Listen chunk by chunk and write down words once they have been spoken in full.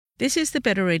This is the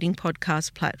Better Reading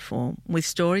Podcast platform with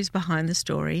stories behind the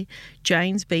story,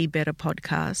 Jane's Be Better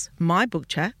podcast, my book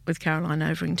chat with Caroline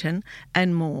Overington,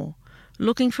 and more.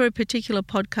 Looking for a particular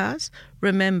podcast?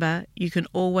 Remember, you can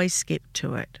always skip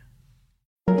to it.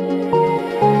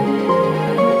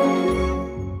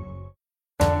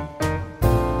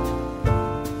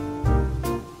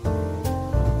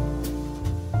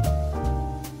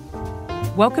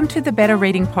 Welcome to the Better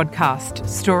Reading Podcast,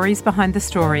 Stories Behind the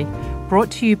Story,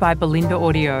 brought to you by Belinda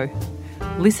Audio.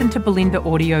 Listen to Belinda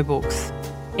audiobooks,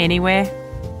 anywhere,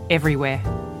 everywhere.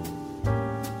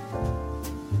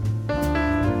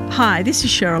 Hi, this is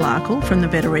Cheryl Arkle from the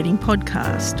Better Reading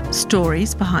Podcast,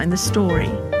 Stories Behind the Story.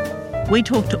 We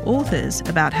talk to authors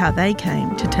about how they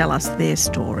came to tell us their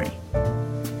story.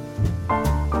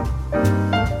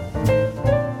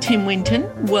 Tim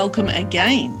Winton, welcome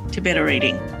again to Better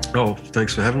Reading. Oh,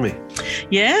 thanks for having me.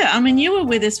 Yeah, I mean, you were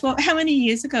with us, how many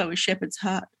years ago was Shepherd's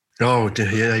Heart? Oh,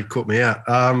 yeah, you caught me out.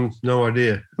 No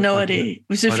idea. No idea. It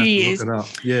was a few years. Look it up.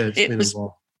 Yeah, it's been a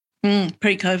while.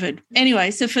 Pre-COVID.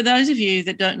 Anyway, so for those of you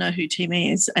that don't know who Tim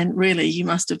is, and really you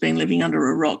must have been living under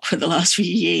a rock for the last few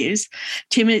years,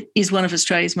 Tim is one of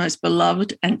Australia's most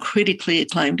beloved and critically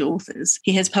acclaimed authors.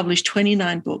 He has published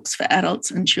 29 books for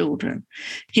adults and children.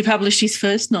 He published his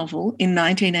first novel in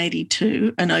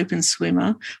 1982, An Open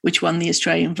Swimmer, which won the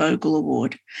Australian Vogel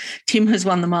Award. Tim has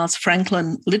won the Miles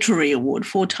Franklin Literary Award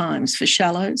 4 times for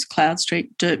Shallows, Cloud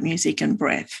Street, Dirt Music and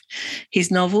Breath.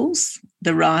 His novels,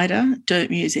 The Rider,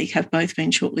 Dirt Music, have both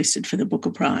been shortlisted for the Booker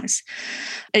Prize.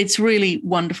 It's really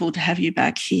wonderful to have you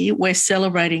back here. We're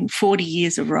celebrating 40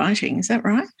 years of writing. Is that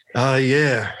right?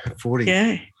 Yeah, 40.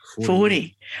 Yeah,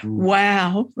 40.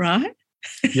 Wow, right?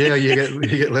 Yeah, you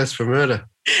get less for murder.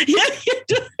 Yeah, you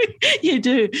do. You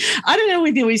do. I don't know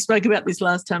whether we spoke about this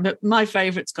last time, but my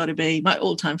favourite's got to be, my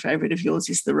all-time favourite of yours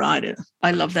is The Rider.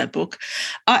 I love that book.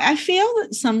 I feel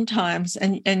that sometimes,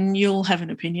 and you'll have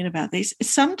an opinion about this,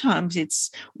 sometimes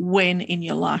it's when in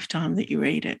your lifetime that you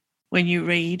read it, when you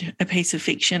read a piece of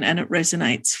fiction and it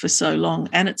resonates for so long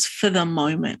and it's for the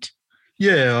moment.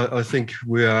 Yeah, I think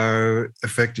we are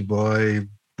affected by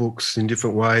books in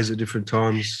different ways at different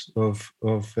times of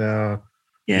our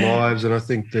lives, and I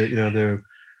think that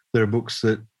there are books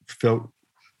that felt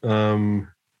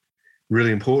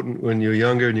really important when you're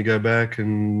younger, and you go back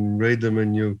and read them,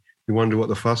 and you wonder what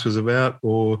the fuss was about,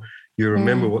 or you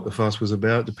remember what the fuss was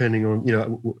about, depending on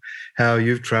how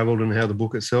you've travelled and how the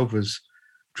book itself has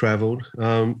travelled.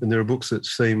 And there are books that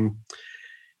seem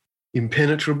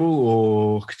impenetrable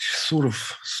or sort of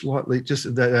slightly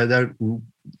just they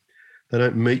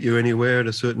don't meet you anywhere at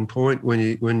a certain point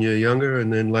when you're younger,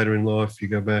 and then later in life you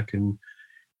go back and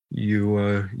you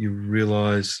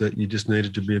realise that you just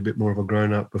needed to be a bit more of a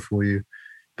grown up before you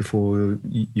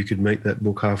could meet that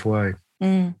book halfway.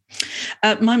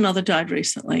 My mother died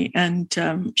recently, and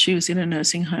she was in a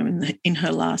nursing home in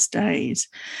her last days,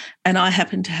 and I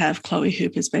happened to have Chloe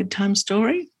Hooper's bedtime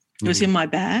story. It was in my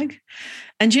bag,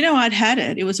 and I'd had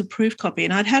it. It was a proof copy,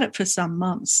 and I'd had it for some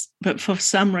months, but for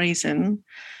some reason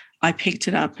I picked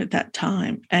it up at that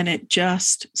time, and it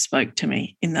just spoke to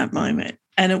me in that moment.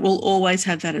 And it will always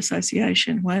have that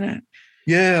association, won't it?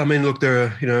 Yeah, I mean, look,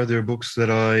 there are books that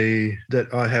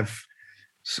I have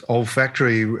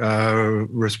olfactory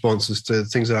responses to,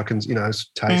 things that I can taste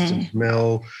and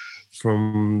smell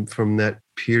from that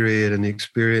period and the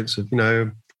experience of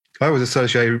I always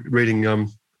associate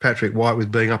reading Patrick White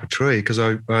with being up a tree, because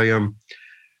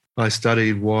I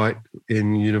studied White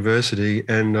in university,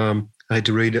 and I had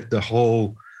to read it the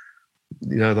whole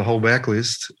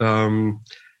backlist.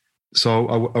 So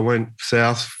I went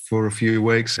south for a few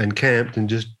weeks and camped and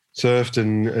just surfed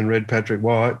and read Patrick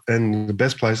White. And the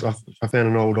best place, I found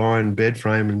an old iron bed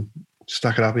frame and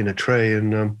stuck it up in a tree.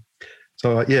 And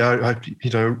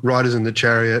Riders in the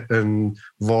Chariot and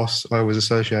Voss, I was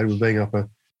associated with being up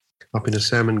in a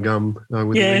salmon gum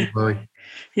with the boy.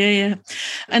 Yeah.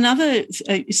 Another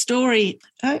story,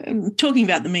 talking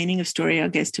about the meaning of story, I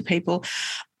guess, to people.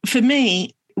 For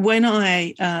me, when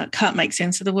I can't make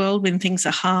sense of the world, when things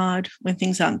are hard, when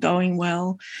things aren't going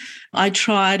well, I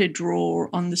try to draw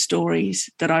on the stories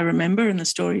that I remember and the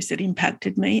stories that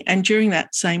impacted me. And during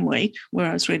that same week where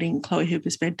I was reading Chloe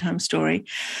Hooper's bedtime story,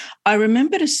 I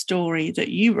remembered a story that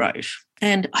you wrote,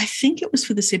 and I think it was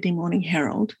for the Sydney Morning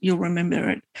Herald. You'll remember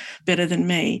it better than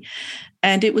me.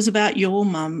 And it was about your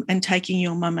mum and taking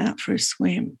your mum out for a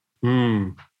swim.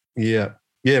 Yeah.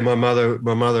 My mother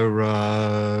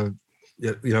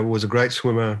was a great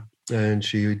swimmer, and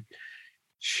she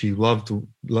loved,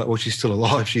 well, she's still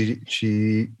alive.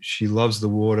 She loves the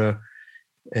water,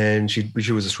 and she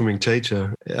was a swimming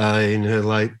teacher. In her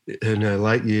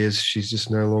late years, she's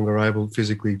just no longer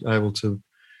physically able to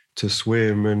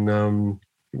swim, and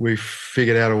we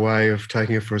figured out a way of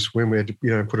taking her for a swim. We had to,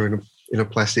 put her in a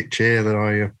plastic chair that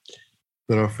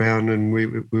I found, and we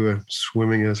were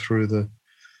swimming her through the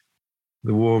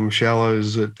warm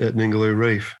shallows at Ningaloo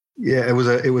Reef. Yeah,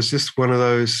 it was just one of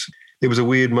those. It was a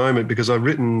weird moment because I've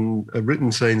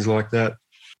written scenes like that.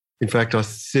 In fact, I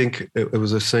think it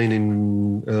was a scene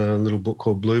in a little book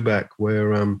called Blueback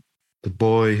where the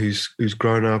boy who's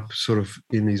grown up sort of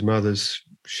in his mother's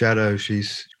shadow,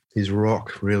 she's his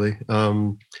rock really,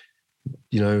 and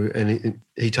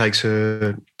he takes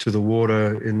her to the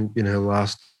water in her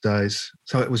last days.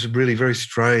 So it was really very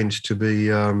strange to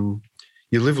be.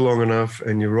 You live long enough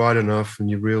and you write enough, and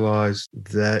you realise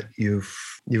that you've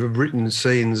written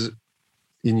scenes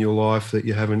in your life that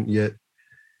you haven't yet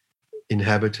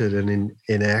inhabited and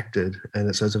enacted,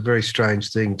 and so it's a very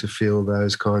strange thing to feel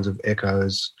those kinds of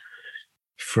echoes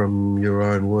from your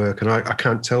own work. And I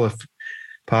can't tell if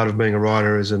part of being a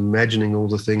writer is imagining all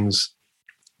the things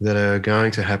that are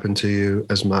going to happen to you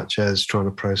as much as trying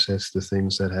to process the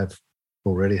things that have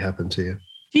already happened to you.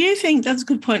 Do you think that's a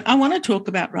good point? I want to talk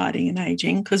about writing and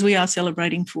aging because we are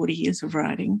celebrating 40 years of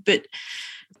writing, but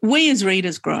we as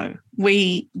readers grow.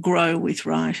 We grow with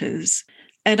writers.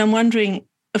 And I'm wondering,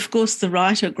 of course, the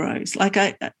writer grows. Like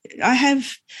I'm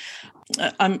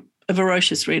a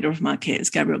voracious reader of Marquez,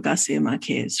 Gabriel Garcia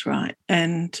Marquez, right?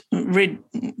 And read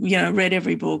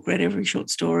every book, read every short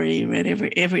story, read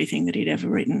everything that he'd ever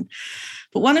written.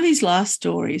 But one of his last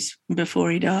stories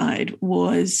before he died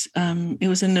was, it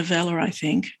was a novella, I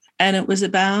think, and it was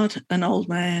about an old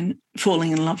man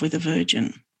falling in love with a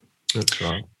virgin. That's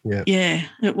right, yeah. Yeah,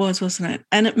 it was, wasn't it?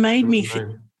 And it made me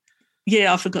think,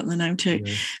 yeah, I've forgotten the name too,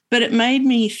 yeah. But it made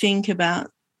me think about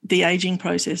the aging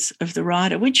process of the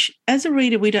writer, which as a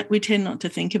reader we tend not to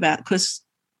think about because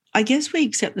I guess we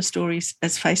accept the stories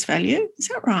as face value. Is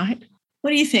that right?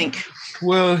 What do you think?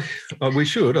 Well, we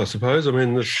should, I suppose. I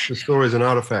mean, the story is an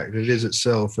artifact. It is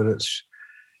itself, and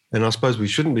I suppose we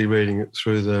shouldn't be reading it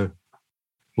through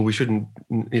we shouldn't,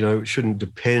 it shouldn't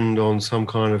depend on some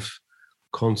kind of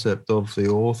concept of the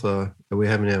author that we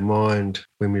have in our mind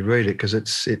when we read it, because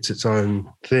it's its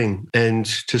own thing. And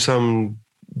to some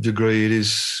degree, it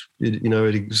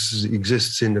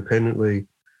exists independently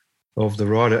of the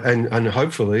writer, and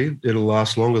hopefully it'll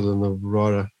last longer than the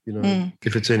writer.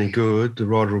 If it's any good, the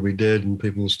writer will be dead and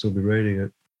people will still be reading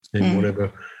it in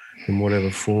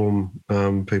whatever form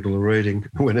people are reading,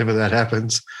 whenever that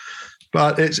happens.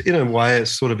 But it's, in a way,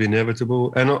 it's sort of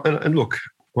inevitable. And look,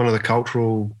 one of the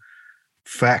cultural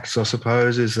facts, I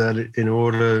suppose, is that in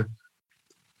order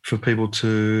for people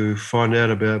to find out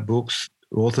about books,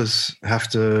 authors have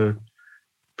to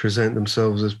present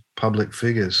themselves as public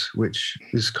figures, which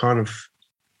is kind of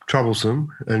troublesome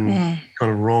and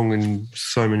kind of wrong in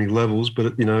so many levels.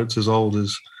 But, it's as old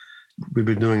as we've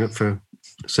been doing it for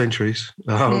centuries,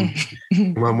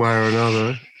 one way or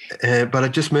another. But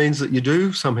it just means that you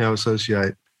do somehow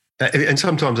associate. And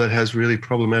sometimes that has really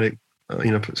problematic,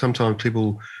 sometimes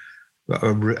people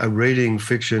are reading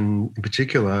fiction in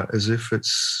particular as if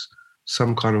it's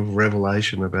some kind of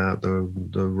revelation about the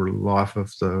life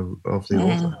of the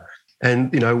author.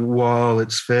 And, while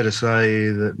it's fair to say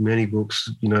that many books,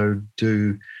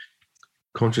 do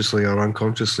consciously or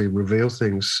unconsciously reveal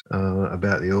things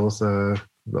about the author,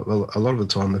 a lot of the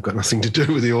time they've got nothing to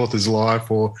do with the author's life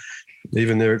or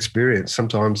even their experience.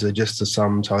 Sometimes they're just the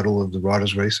sum total of the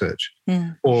writer's research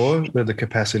or they're the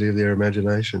capacity of their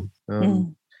imagination.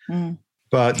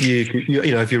 But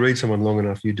if you read someone long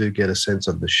enough, you do get a sense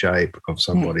of the shape of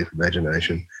somebody's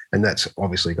imagination, and that's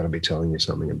obviously going to be telling you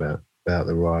something about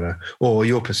the writer or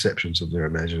your perceptions of their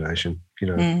imagination.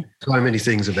 So many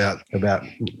things about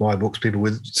my books, people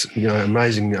with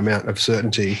amazing amount of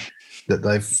certainty that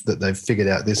they've figured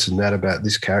out this and that about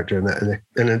this character and that,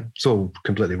 and it's all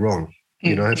completely wrong.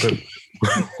 But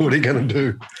what are you going to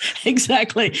do?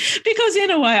 Exactly. Because in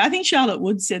a way, I think Charlotte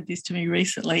Wood said this to me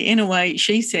recently. In a way,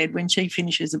 she said when she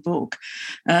finishes a book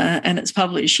and it's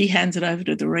published, she hands it over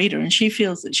to the reader and she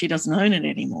feels that she doesn't own it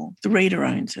anymore. The reader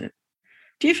owns it.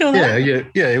 Do you feel that? Yeah.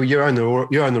 You own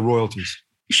the royalties.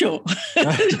 Sure.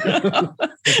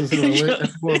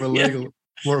 It's more of a legal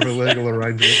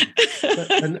arrangement,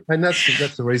 and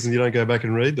that's the reason you don't go back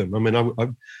and read them. I mean,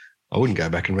 I wouldn't go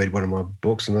back and read one of my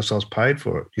books unless I was paid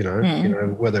for it.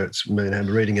 Whether it's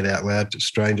reading it out loud to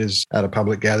strangers at a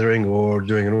public gathering or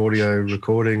doing an audio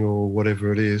recording or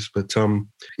whatever it is. But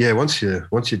once you're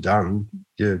done,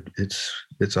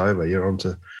 it's over. You're on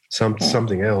to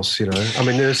something else. I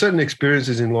mean, there are certain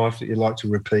experiences in life that you like to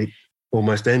repeat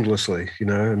almost endlessly,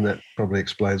 and that probably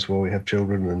explains why we have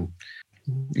children and,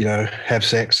 have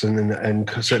sex and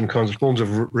certain kinds of forms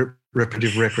of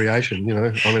repetitive recreation,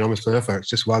 I mean, I'm a surfer. It's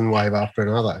just one wave after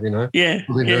another, Yeah.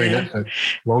 I've been doing that for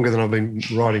longer than I've been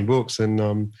writing books,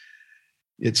 and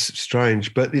it's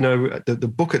strange. But,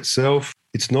 the book itself,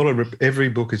 it's not every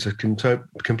book is a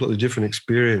completely different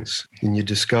experience, and you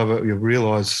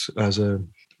realise as a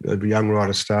young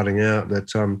writer starting out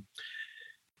that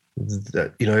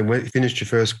when you finished your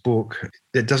first book,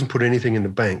 it doesn't put anything in the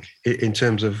bank in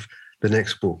terms of the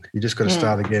next book. You just got to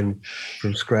start again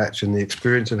from scratch, and the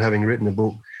experience of having written a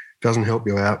book doesn't help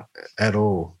you out at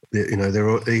all.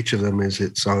 Each of them is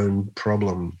its own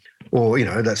problem, or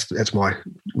that's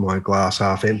my glass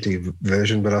half empty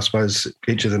version. But I suppose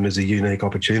each of them is a unique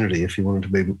opportunity if you wanted to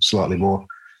be slightly more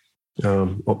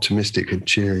optimistic and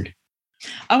cheery.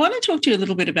 I want to talk to you a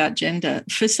little bit about gender.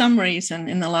 For some reason,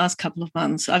 in the last couple of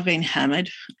months, I've been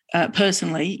hammered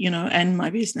personally, and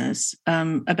my business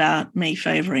about me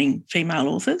favouring female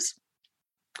authors.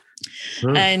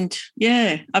 Oh. And,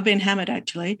 I've been hammered,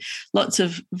 actually. Lots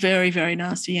of very, very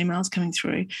nasty emails coming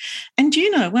through. And,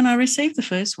 when I received the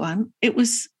first one, it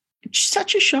was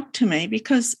such a shock to me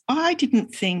because I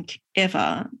didn't think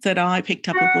ever that I picked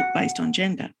up a book based on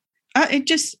gender.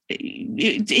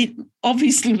 It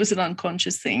obviously was an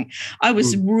unconscious thing. I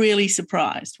was really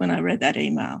surprised when I read that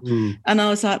email. And I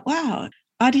was like, wow,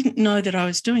 I didn't know that I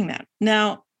was doing that.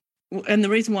 Now, and the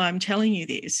reason why I'm telling you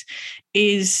this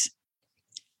is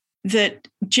that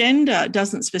gender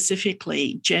doesn't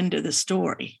specifically gender the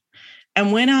story.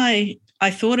 And when I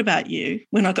thought about you,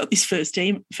 when I got this first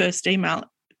email,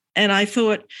 and I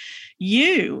thought,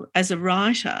 you as a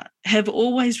writer have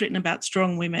always written about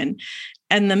strong women,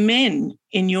 and the men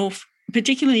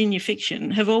particularly in your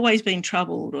fiction, have always been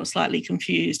troubled or slightly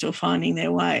confused or finding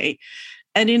their way,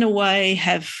 and in a way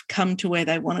have come to where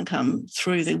they want to come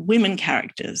through the women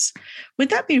characters. Would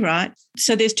that be right?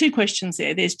 So there's two questions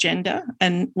there. There's gender,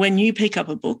 and when you pick up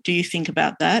a book, do you think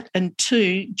about that? And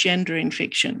two, gender in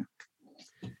fiction.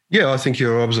 Yeah, I think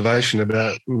your observation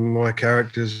about my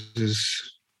characters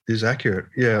is accurate.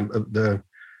 Yeah,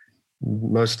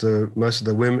 most of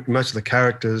the women, most of the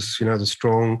characters, the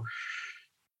strong,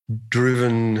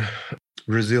 driven,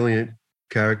 resilient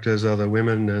characters are the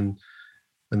women, and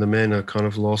the men are kind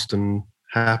of lost and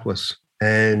hapless.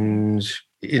 And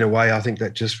in a way, I think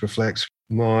that just reflects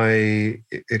my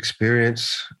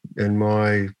experience and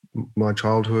my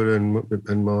childhood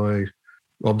and my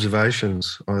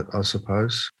observations, I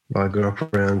suppose. I grew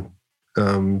up around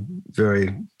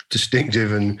very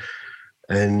distinctive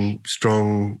and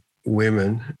strong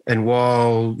women, and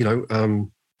while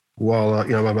I'm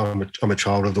a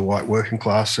child of the white working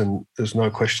class, and there's no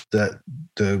question that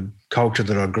the culture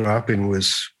that I grew up in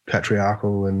was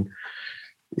patriarchal, and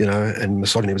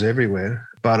misogyny was everywhere.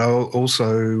 But I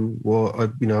also, I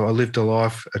lived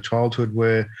a childhood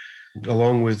where,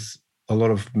 along with a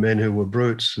lot of men who were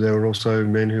brutes, there were also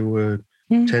men who were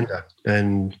tender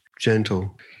and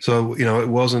gentle. So it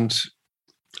wasn't.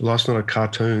 Life's not a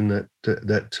cartoon that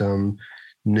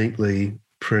neatly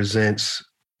presents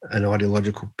an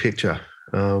ideological picture.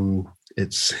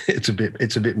 It's a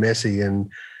bit messy and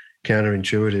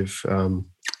counterintuitive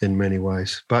in many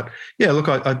ways. But yeah, look,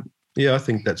 I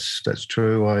think that's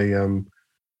true. I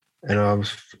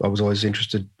was always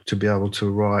interested to be able to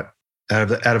write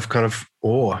out of kind of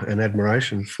awe and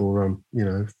admiration for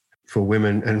for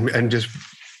women, and just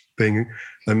being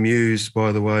amused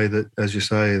by the way that, as you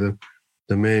say, the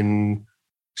men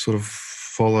sort of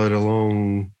followed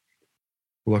along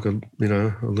like a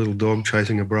little dog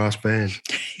chasing a brass band.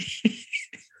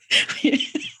 You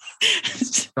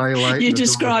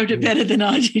described it better than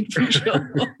I did, for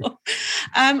sure.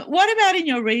 What about in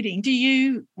your reading?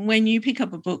 When you pick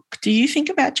up a book, do you think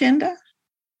about gender?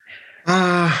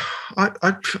 I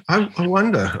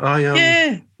wonder. I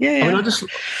mean, I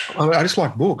just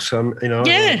like books. I like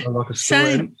a story.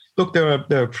 Same. Look, there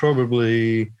are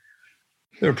probably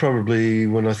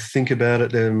when I think about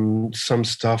it, some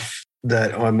stuff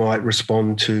that I might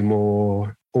respond to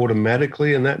more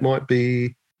automatically, and that might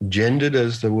be gendered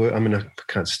as the word. I mean, I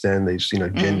can't stand these,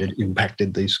 gendered,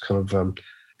 impacted, these kind of.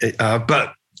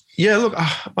 But yeah, look,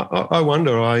 I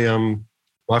wonder.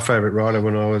 My favourite writer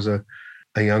when I was a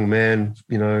young man,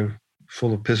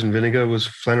 full of piss and vinegar, was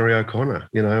Flannery O'Connor.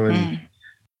 And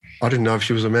I didn't know if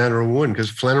she was a man or a woman,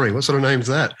 because Flannery, what sort of name's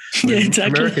that? Yeah,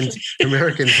 exactly.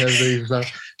 Americans have these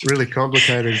really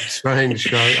complicated,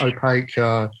 strange, opaque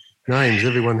names.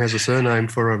 Everyone has a surname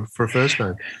for a first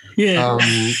name. Yeah.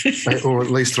 Or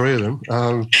at least three of them.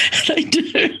 They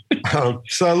do.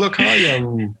 So look, I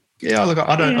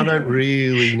don't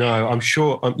really know. I'm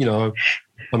sure,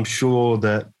 I'm sure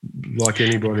that, like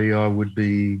anybody, I would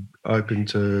be open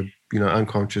to,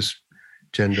 unconscious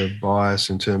gender bias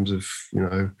in terms of,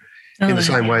 in the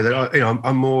same way that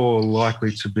I'm more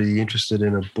likely to be interested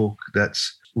in a book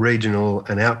that's regional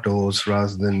and outdoors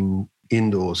rather than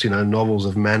indoors. Novels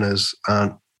of manners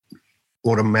aren't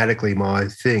automatically my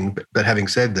thing. But having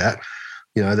said that,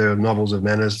 there are novels of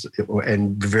manners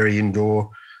and very indoor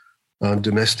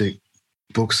domestic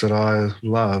books that I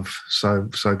love. So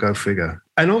go figure.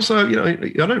 And also, I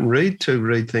don't read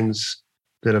things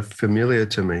that are familiar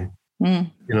to me.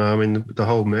 The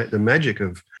whole the magic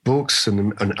of books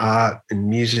and art and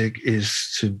music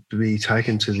is to be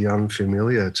taken to the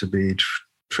unfamiliar, to be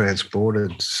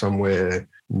transported somewhere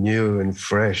new and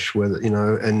fresh.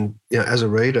 As a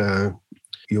reader,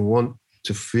 you want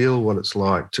to feel what it's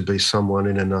like to be someone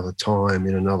in another time,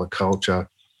 in another culture,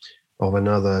 of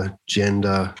another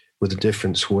gender, with a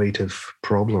different suite of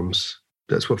problems.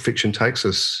 That's what fiction takes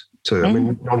us to. I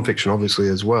mean, non-fiction obviously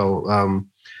as well.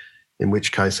 In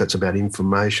which case, that's about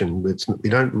information. I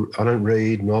don't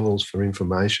read novels for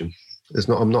information.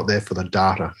 I'm not there for the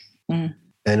data, and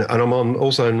I'm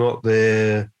also not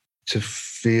there to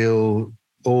feel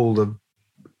all the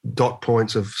dot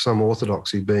points of some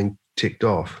orthodoxy being ticked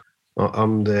off.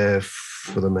 I'm there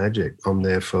for the magic. I'm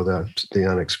there for the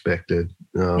unexpected.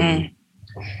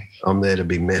 I'm there to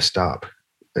be messed up,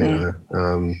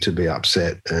 to be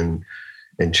upset and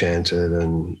enchanted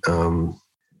and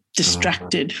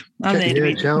distracted. I'm there to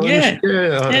be challenged.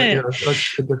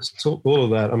 That's all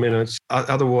of that. I mean, it's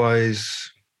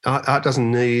otherwise art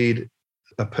doesn't need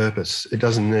a purpose. It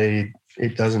doesn't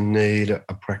need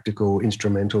a practical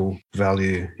instrumental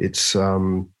value. It's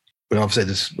I've said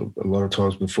this a lot of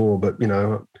times before, but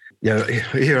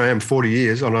here I am 40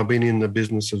 years and I've been in the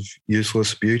business of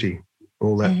useless beauty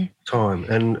all that time,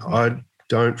 and I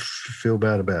don't feel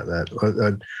bad about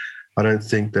that. I don't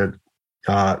think that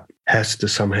art has to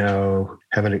somehow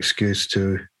have an excuse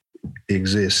to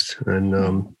exist, and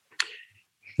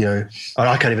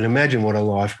I can't even imagine what a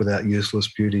life without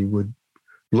useless beauty would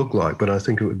look like, but I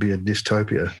think it would be a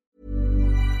dystopia.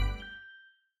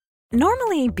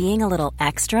 Normally, being a little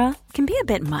extra can be a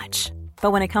bit much,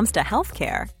 but when it comes to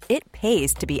healthcare, it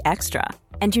pays to be extra.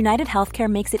 And United Healthcare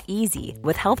makes it easy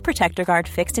with Health Protector Guard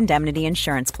fixed indemnity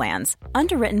insurance plans.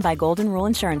 Underwritten by Golden Rule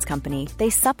Insurance Company, they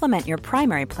supplement your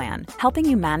primary plan, helping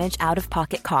you manage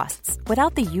out-of-pocket costs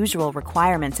without the usual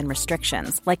requirements and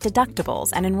restrictions like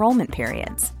deductibles and enrollment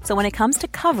periods. So when it comes to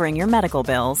covering your medical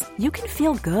bills, you can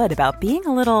feel good about being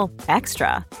a little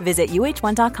extra. Visit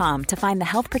UH1.com to find the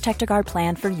Health Protector Guard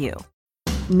plan for you.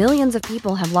 Millions of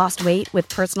people have lost weight with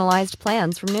personalized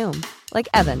plans from Noom. Like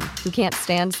Evan, who can't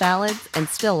stand salads and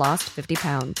still lost 50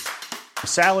 pounds.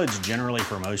 Salads generally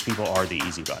for most people are the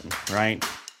easy button, right?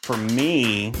 For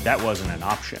me, that wasn't an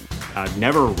option. I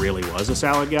never really was a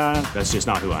salad guy. That's just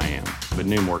not who I am. But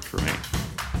Noom worked for me.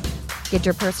 Get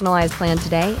your personalized plan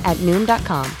today at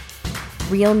Noom.com.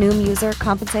 Real Noom user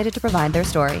compensated to provide their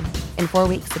story. In 4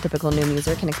 weeks, the typical Noom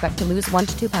user can expect to lose 1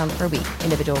 to 2 pounds per week.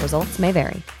 Individual results may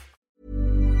vary.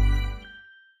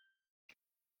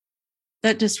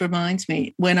 That just reminds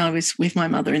me, when I was with my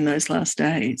mother in those last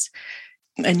days,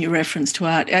 and your reference to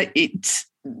art, it's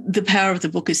the power of the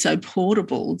book is so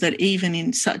portable that even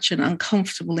in such an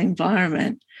uncomfortable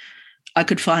environment, I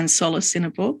could find solace in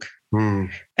a book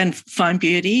and find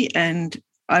beauty. And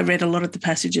I read a lot of the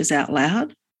passages out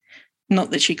loud,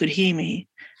 not that she could hear me,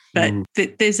 but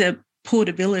there's a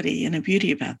portability and a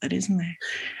beauty about that, isn't there?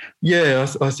 Yeah,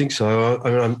 I think so.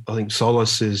 I think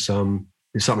solace is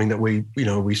something that we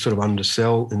sort of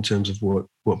undersell in terms of what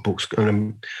books. And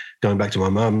I'm going back to my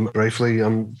mum briefly.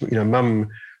 Mum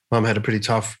had a pretty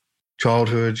tough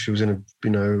childhood. She was in a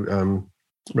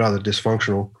rather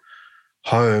dysfunctional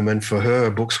home, and for her,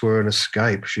 books were an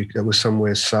escape. It was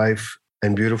somewhere safe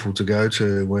and beautiful to go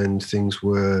to when things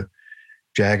were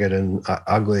jagged and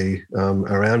ugly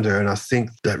around her. And I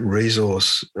think that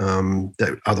resource,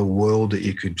 that other world that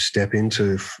you could step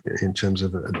into in terms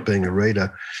of being a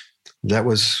reader, that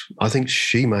was, I think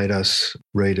she made us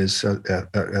readers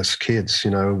as kids,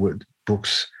 with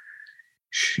books.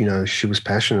 She was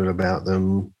passionate about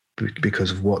them because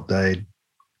of the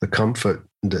comfort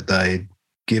that they'd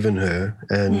given her.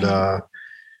 And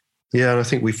and I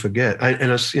think we forget.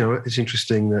 And it's, it's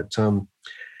interesting that,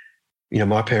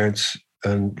 my parents,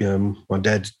 and my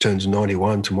dad turns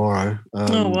 91 tomorrow.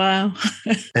 Oh, wow.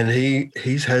 And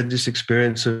he's had this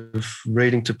experience of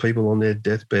reading to people on their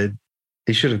deathbed.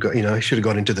 He should have got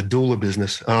into the doula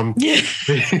business. My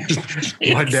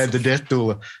dad, the death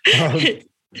doula.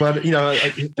 But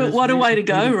but what a way to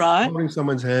go, right? Holding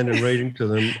someone's hand and reading to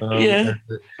them.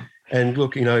 And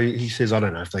look, he says, I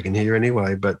don't know if they can hear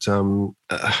anyway, but look,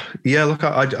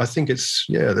 I think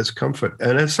that's comfort.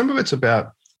 And some of it's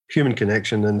about human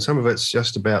connection, and some of it's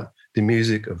just about the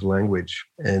music of language.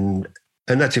 And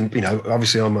that's,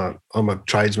 obviously I'm a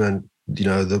tradesman,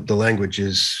 the language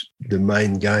is the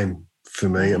main game for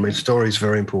me. I mean, story is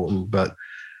very important, but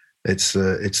it's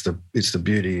the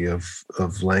beauty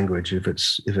of language. If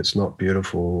it's not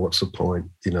beautiful, what's the point?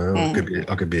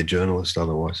 I could be a journalist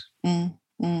otherwise.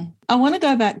 I want to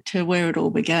go back to where it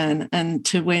all began and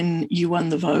to when you won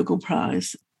the Vogel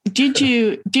Prize. Did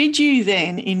you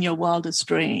then, in your wildest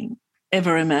dream,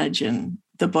 ever imagine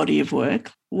the body of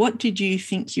work? What did you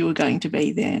think you were going to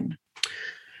be then?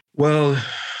 Well,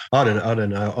 I don't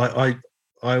know.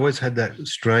 I always had that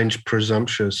strange,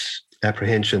 presumptuous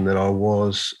apprehension that I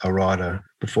was a writer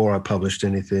before I published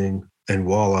anything, and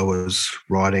while I was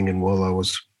writing and while I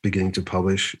was beginning to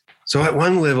publish. So at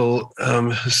one level,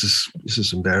 this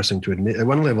is embarrassing to admit, at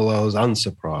one level I was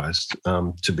unsurprised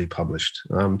to be published.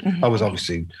 I was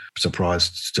obviously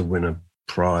surprised to win a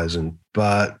prize,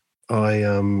 but I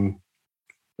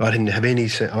didn't have any.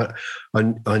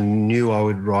 I knew I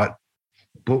would write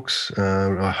books.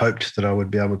 I hoped that I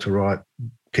would be able to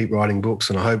keep writing books,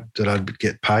 and I hoped that I'd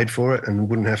get paid for it and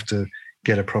wouldn't have to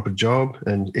get a proper job.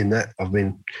 And in that, I've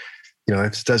been.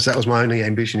 That was my only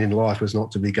ambition in life, was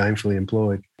not to be gainfully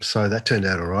employed. So that turned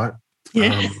out all right.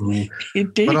 Yeah,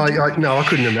 it did. But I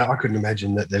couldn't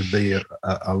imagine that there'd be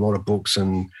a lot of books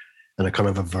and a kind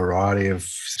of a variety of.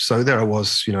 So there I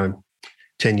was,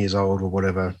 10 years old or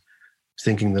whatever,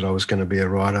 thinking that I was going to be a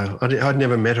writer. I'd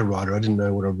never met a writer. I didn't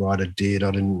know what a writer did.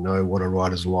 I didn't know what a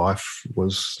writer's life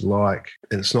was like.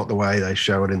 And it's not the way they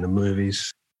show it in the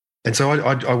movies. And so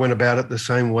I went about it the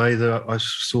same way that I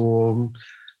saw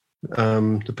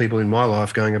the people in my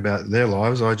life going about their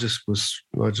lives. I just was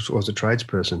a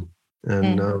tradesperson,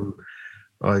 and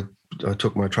I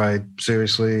took my trade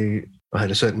seriously. I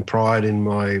had a certain pride in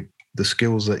the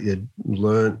skills that you'd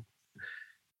learnt.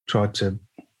 Tried to,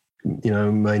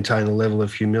 maintain a level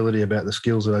of humility about the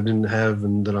skills that I didn't have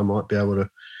and that I might be able to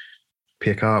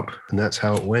pick up, and that's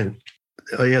how it went.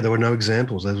 There were no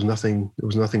examples. There was nothing.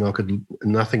 Nothing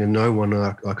and no one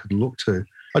I could look to.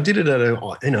 I did it at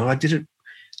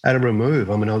a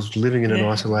remove. I mean, I was living in an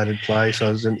isolated place.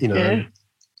 I was in,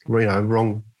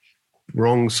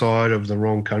 wrong side of the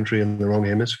wrong country and the wrong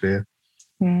hemisphere.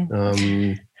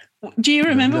 Do you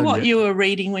remember what you were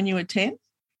reading when you were 10?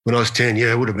 When I was 10,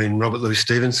 it would have been Robert Louis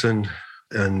Stevenson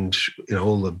and,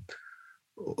 all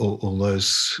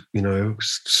those, I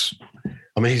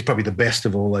mean, he's probably the best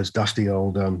of all those dusty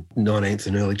old 19th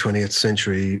and early 20th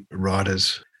century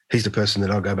writers. He's the person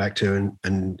that I'll go back to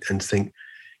and think,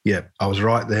 yeah, I was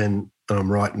right then and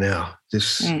I'm right now.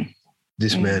 This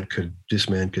man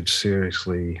could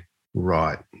seriously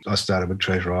write. I started with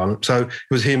Treasure Island. So it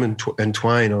was him and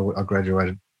Twain. I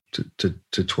graduated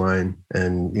to Twain,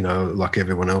 and, like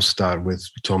everyone else, started with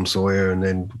Tom Sawyer and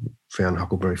then found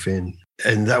Huckleberry Finn.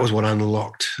 And that was what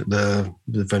unlocked the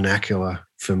vernacular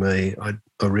for me. I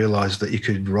realised that you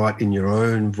could write in your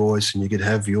own voice and you could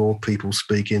have your people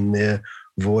speak in their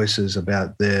voices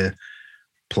about their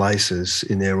places,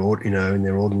 in their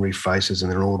ordinary faces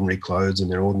and their ordinary clothes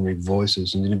and their ordinary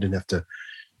voices, and you didn't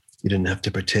have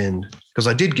to pretend. Because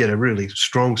I did get a really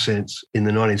strong sense in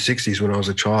the 1960s when I was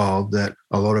a child that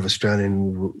a lot of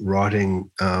Australian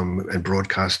writing and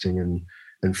broadcasting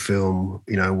and film,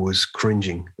 was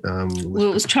cringing. It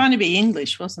was trying to be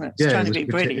English, wasn't it? It was trying to be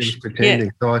British. It was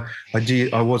pretending. So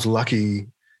I was lucky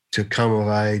to come of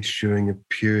age during a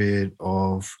period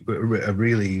of a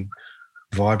really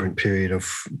vibrant period of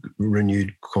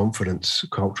renewed confidence,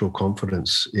 cultural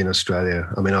confidence in Australia.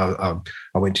 I mean, I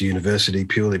went to university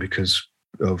purely because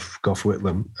of Gough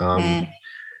Whitlam.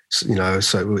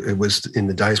 So it was in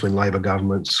the days when Labor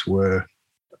governments were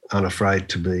unafraid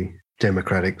to be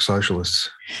democratic socialists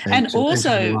and also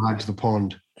to enlarge the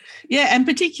pond. Yeah, and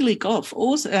particularly Gough,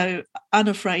 also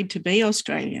unafraid to be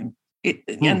Australian.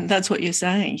 And that's what you're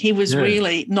saying. He was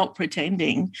really not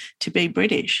pretending to be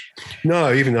British.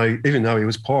 No, even though he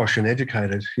was posh and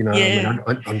educated,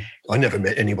 I never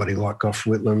met anybody like Gough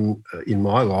Whitlam in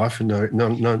my life, and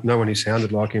no one who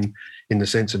sounded like him in the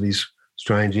sense of his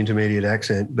strange intermediate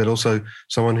accent, but also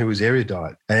someone who was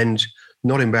erudite and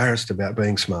not embarrassed about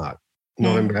being smart.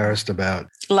 Not embarrassed about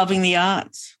loving the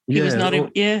arts. He was not.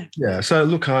 So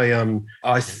look,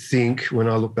 I think when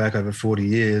I look back over 40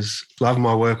 years, love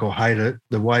my work or hate it,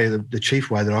 the chief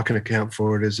way that I can account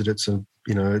for it is that it's an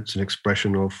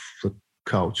expression of the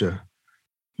culture.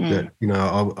 That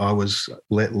I was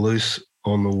let loose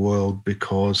on the world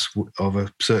because of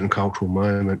a certain cultural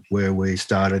moment where we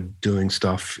started doing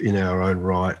stuff in our own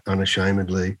right,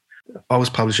 unashamedly. I was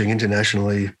publishing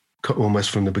internationally almost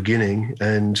from the beginning,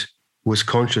 and was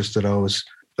conscious that I was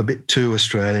a bit too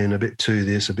Australian, a bit too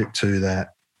this, a bit too that.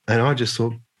 And I just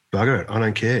thought, bugger it, I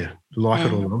don't care, like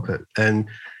it or lump it. And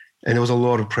there was a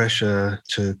lot of pressure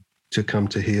to come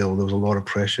to heel. There was a lot of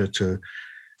pressure to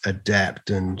adapt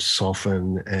and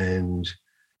soften and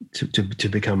to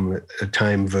become a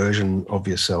tame version of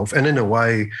yourself. And in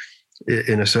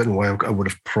a certain way, I would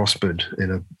have prospered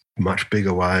in a much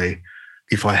bigger way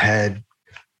if I had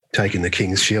taken the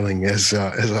king's shilling, as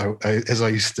I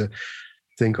used to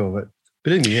think of it.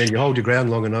 But in the end, you hold your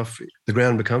ground long enough, the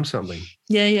ground becomes something.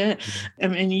 Yeah. I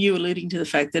mean, you alluding to the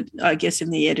fact that I guess in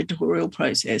the editorial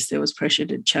process there was pressure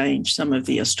to change some of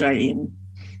the Australian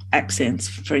accents,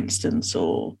 for instance,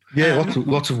 or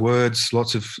lots of words,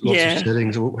 lots of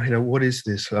settings. What is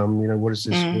this? What does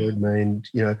this word mean?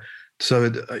 So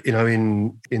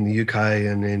in the UK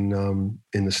and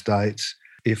in the States,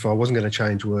 if I wasn't going to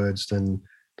change words, then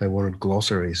they wanted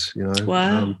glossaries.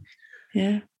 Wow.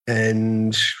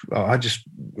 And I just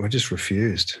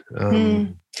refused.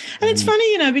 And it's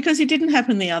funny, because it didn't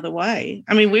happen the other way.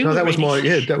 I mean,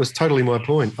 that was totally my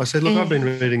point. I said, look, I've been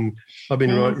reading,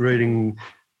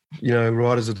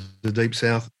 writers of the Deep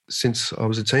South since I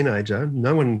was a teenager.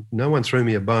 No one threw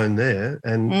me a bone there,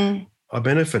 and I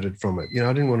benefited from it.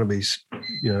 I didn't want to be,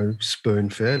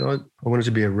 spoon-fed. I wanted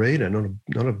to be a reader,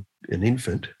 not an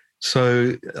infant.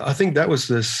 So I think that was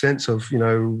the sense of,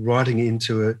 writing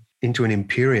into an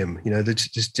imperium,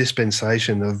 this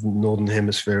dispensation of Northern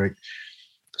Hemispheric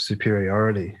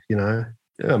superiority, I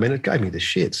mean, it gave me the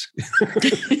shits.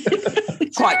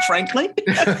 Quite frankly.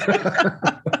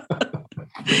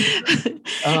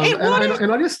 And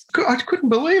I couldn't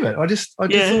believe it. I just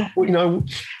thought,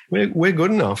 we're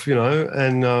good enough,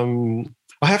 and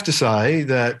I have to say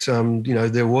that,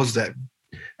 there was that,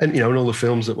 and, in all the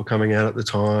films that were coming out at the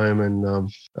time and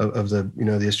of the,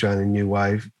 the Australian New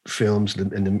Wave films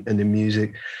and the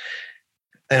music.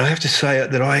 And I have to say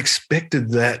that I expected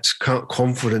that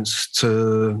confidence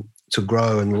to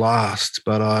grow and last.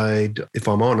 But if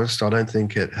I'm honest, I don't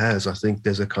think it has. I think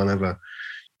there's a kind of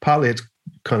partly it's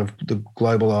kind of the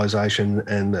globalization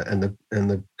and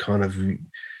the kind of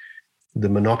the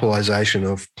monopolization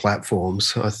of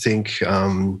platforms. I think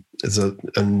there's an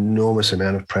enormous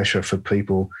amount of pressure for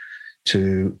people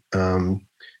to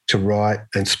write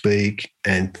and speak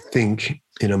and think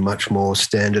in a much more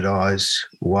standardized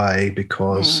way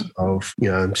because of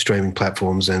streaming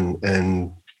platforms and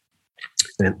the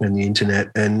internet.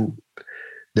 And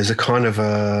there's a kind of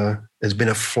there's been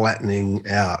a flattening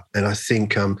out, and I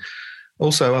think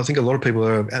also I think a lot of people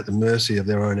are at the mercy of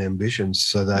their own ambitions,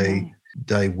 so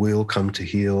they will come to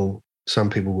heel. Some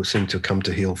people will seem to come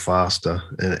to heel faster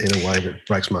in a way that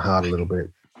breaks my heart a little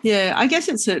bit. Yeah, I guess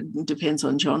it depends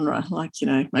on genre. Like,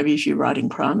 maybe if you're writing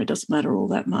crime, it doesn't matter all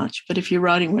that much. But if you're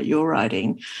writing what you're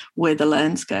writing, where the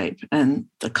landscape and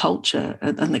the culture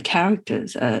and the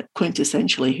characters are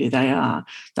quintessentially who they are,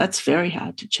 that's very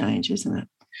hard to change, isn't it?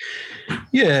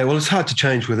 Yeah, well, it's hard to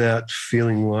change without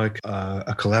feeling like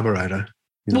a collaborator.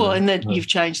 And that you've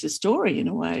changed the story in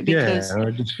a way. Because,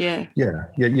 you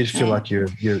just feel like you're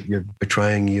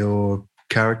betraying your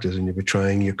characters and you're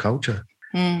betraying your culture.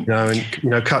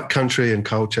 Country and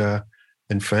culture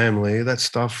and family, that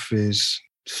stuff is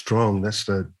strong. That's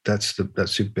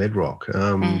your bedrock.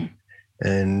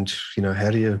 And how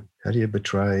do you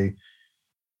betray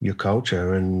your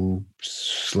culture and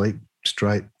sleep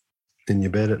straight in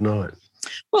your bed at night?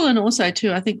 Well, and also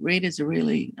too, I think readers are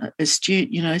really astute.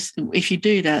 If you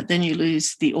do that, then you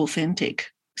lose the authentic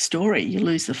story. You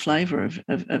lose the flavour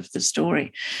of the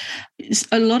story.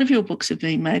 A lot of your books have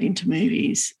been made into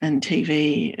movies and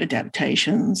TV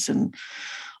adaptations and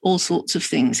all sorts of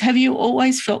things. Have you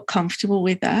always felt comfortable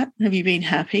with that? Have you been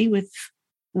happy with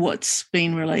what's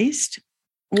been released?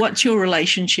 What's your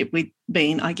relationship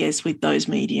been, I guess, with those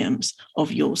mediums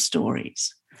of your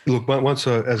stories? Look, as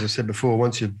I said before,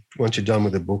 once you're done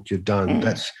with a book, you're done.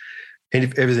 That's, and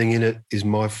if everything in it is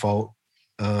my fault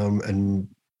and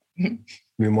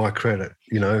my credit,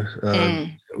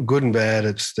 good and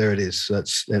bad. There it is.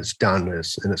 It's done.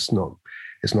 And it's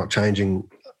not changing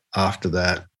after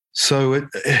that. So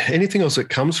anything else that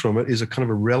comes from it is a kind of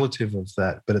a relative of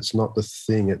that, but it's not the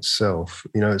thing itself.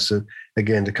 It's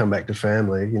again, to come back to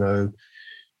family.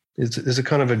 There's a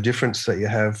kind of a difference that you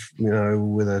have,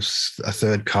 with a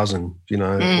third cousin,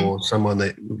 or someone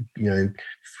that,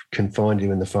 can find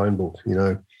you in the phone book,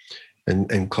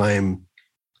 and claim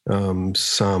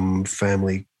some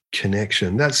family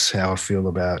connection. That's how I feel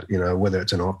about, whether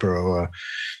it's an opera or a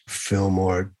film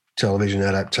or a television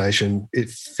adaptation. It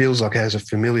feels like it has a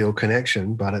familial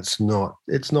connection, but it's not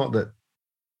that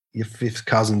your fifth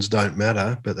cousins don't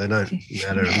matter, but they don't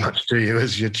matter as much to you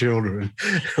as your children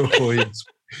or your,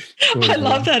 I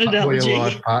love that analogy. Or your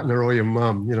life partner or your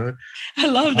mum, you know. I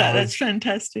love that. That's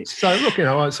fantastic. So look, you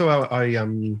know,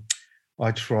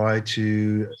 I try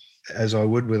to, as I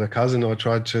would with a cousin, I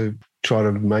try to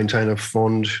maintain a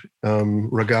fond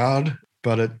regard,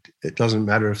 but it doesn't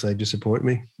matter if they disappoint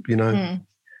me, you know.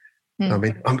 I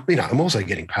mean, I'm also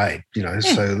getting paid, you know,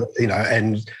 so, you know,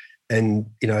 and,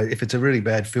 you know, if it's a really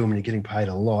bad film and you're getting paid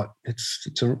a lot, it's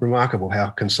remarkable how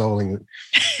consoling it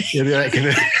can be.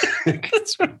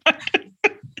 That's right.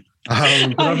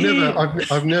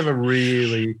 But I've never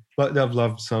really, like, I've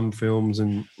loved some films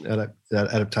and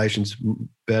adaptations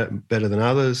better than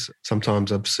others.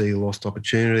 Sometimes I see lost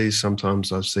opportunities.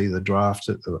 Sometimes I see the draft,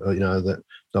 you know, that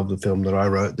of the film that I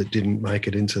wrote that didn't make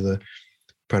it into the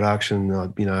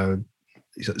production. You know,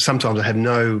 sometimes I have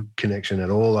no connection at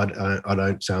all. I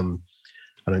don't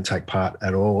take part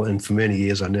at all. And for many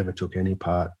years, I never took any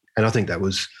part. And I think that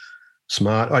was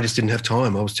smart. I just didn't have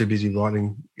time. I was too busy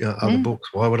writing other books.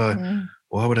 Why would I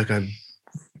go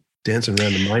dancing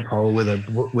around the maypole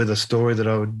with a story that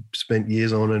I would spent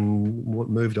years on and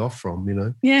moved off from, you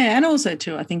know? Yeah, and also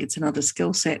too, I think it's another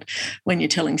skill set when you're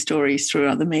telling stories through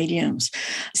other mediums.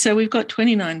 So we've got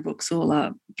 29 books all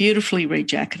up, beautifully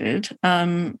rejacketed.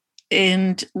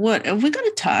 And what have we got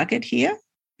a target here?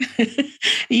 Are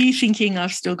you thinking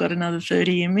I've still got another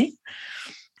 30 in me?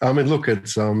 I mean, look,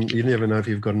 it's you never know if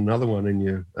you've got another one in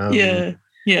you.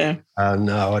 Yeah.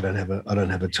 No, I don't have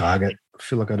a target. I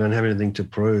feel like I don't have anything to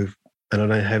prove, and I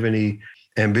don't have any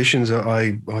ambitions.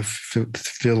 I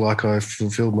feel like I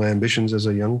fulfilled my ambitions as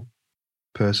a young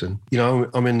person. You know,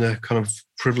 I'm in the kind of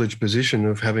privileged position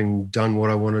of having done what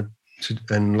I wanted to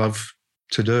and love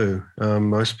to do.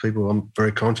 Most people, I'm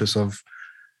very conscious of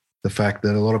the fact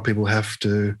that a lot of people have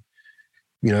to,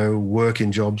 you know, work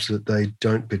in jobs that they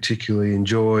don't particularly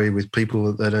enjoy with people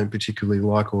that they don't particularly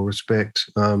like or respect,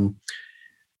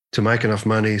 to make enough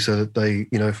money so that they,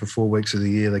 you know, for 4 weeks of the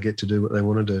year, they get to do what they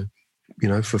want to do, you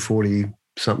know, for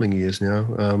 40-something years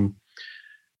now.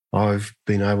 I've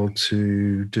been able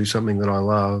to do something that I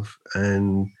love,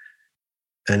 and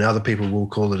other people will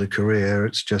call it a career.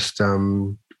 It's just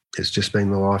been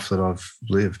the life that I've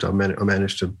lived. I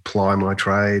managed to ply my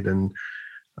trade, and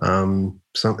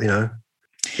something, you know,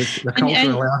 the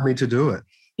culture allowed me to do it.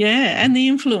 Yeah, and the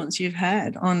influence you've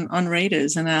had on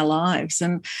readers and our lives,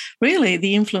 and really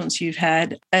the influence you've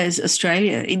had as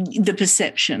Australia, in the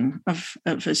perception of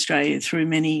Australia through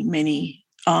many, many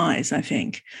eyes, I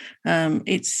think.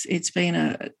 It's been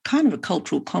a kind of a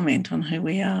cultural comment on who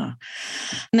we are.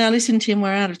 Now, listen, Tim,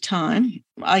 we're out of time.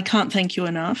 I can't thank you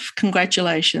enough.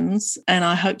 Congratulations, and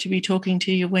I hope to be talking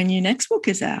to you when your next book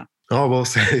is out. Oh, well,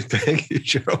 thank you,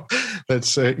 Cheryl.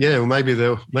 That's well,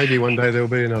 maybe one day there'll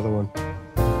be another one.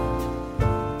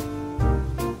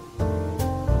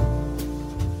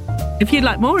 If you'd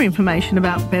like more information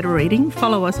about Better Reading,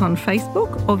 follow us on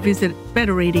Facebook or visit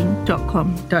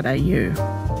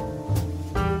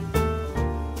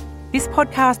betterreading.com.au. This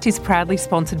podcast is proudly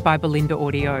sponsored by Belinda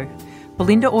Audio.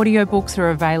 Belinda audiobooks are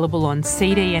available on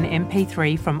CD and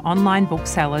MP3 from online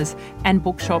booksellers and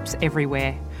bookshops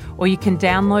everywhere, or you can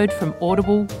download from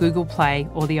Audible, Google Play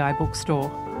or the iBook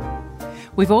Store.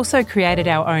 We've also created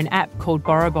our own app called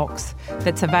BorrowBox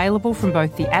that's available from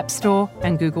both the App Store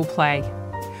and Google Play.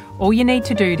 All you need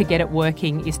to do to get it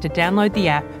working is to download the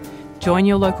app, join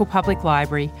your local public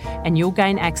library, and you'll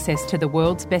gain access to the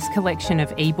world's best collection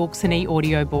of ebooks and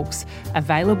e-audiobooks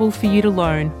available for you to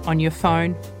loan on your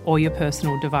phone or your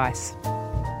personal device.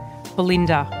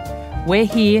 Belinda, we're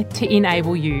here to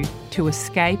enable you to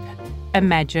escape,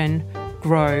 imagine,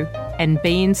 grow, and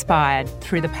be inspired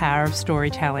through the power of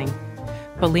storytelling.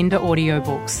 Belinda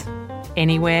Audiobooks.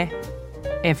 Anywhere,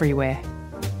 everywhere.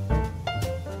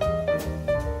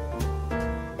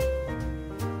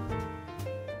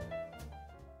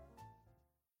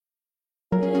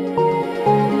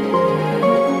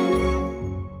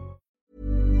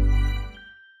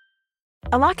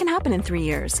 A lot can happen in 3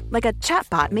 years, like a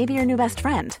chatbot may be your new best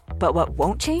friend. But what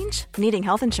won't change? Needing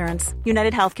health insurance.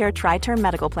 United Healthcare Tri-Term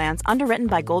Medical Plans, underwritten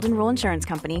by Golden Rule Insurance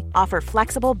Company, offer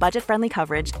flexible, budget-friendly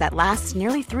coverage that lasts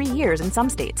nearly 3 years in some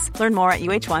states. Learn more at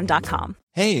UH1.com.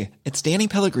 Hey, it's Danny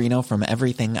Pellegrino from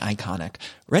Everything Iconic.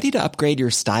 Ready to upgrade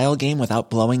your style game without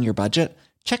blowing your budget?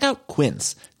 Check out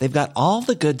Quince. They've got all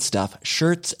the good stuff,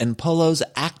 shirts and polos,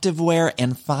 activewear,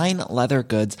 and fine leather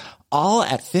goods, all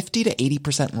at 50 to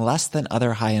 80% less than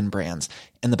other high-end brands.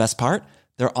 And the best part?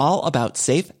 They're all about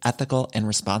safe, ethical, and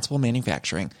responsible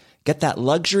manufacturing. Get that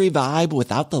luxury vibe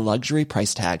without the luxury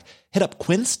price tag. Hit up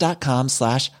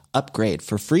quince.com/upgrade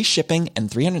for free shipping and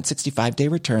 365-day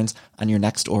returns on your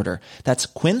next order. That's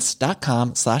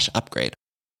quince.com/upgrade.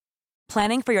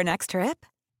 Planning for your next trip?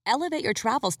 Elevate your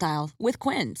travel style with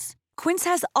Quince. Quince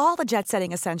has all the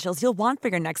jet-setting essentials you'll want for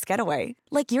your next getaway,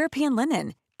 like European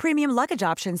linen, premium luggage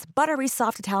options, buttery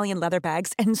soft Italian leather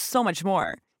bags, and so much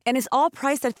more. And is all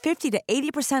priced at 50 to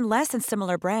 80% less than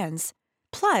similar brands.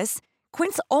 Plus,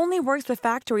 Quince only works with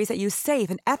factories that use safe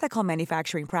and ethical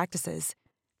manufacturing practices.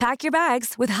 Pack your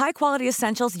bags with high-quality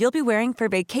essentials you'll be wearing for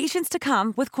vacations to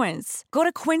come with Quince. Go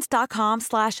to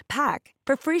quince.com/pack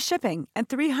for free shipping and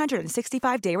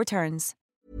 365-day returns.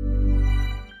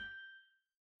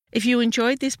 If you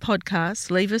enjoyed this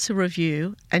podcast, leave us a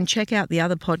review and check out the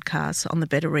other podcasts on the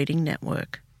Better Reading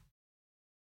Network.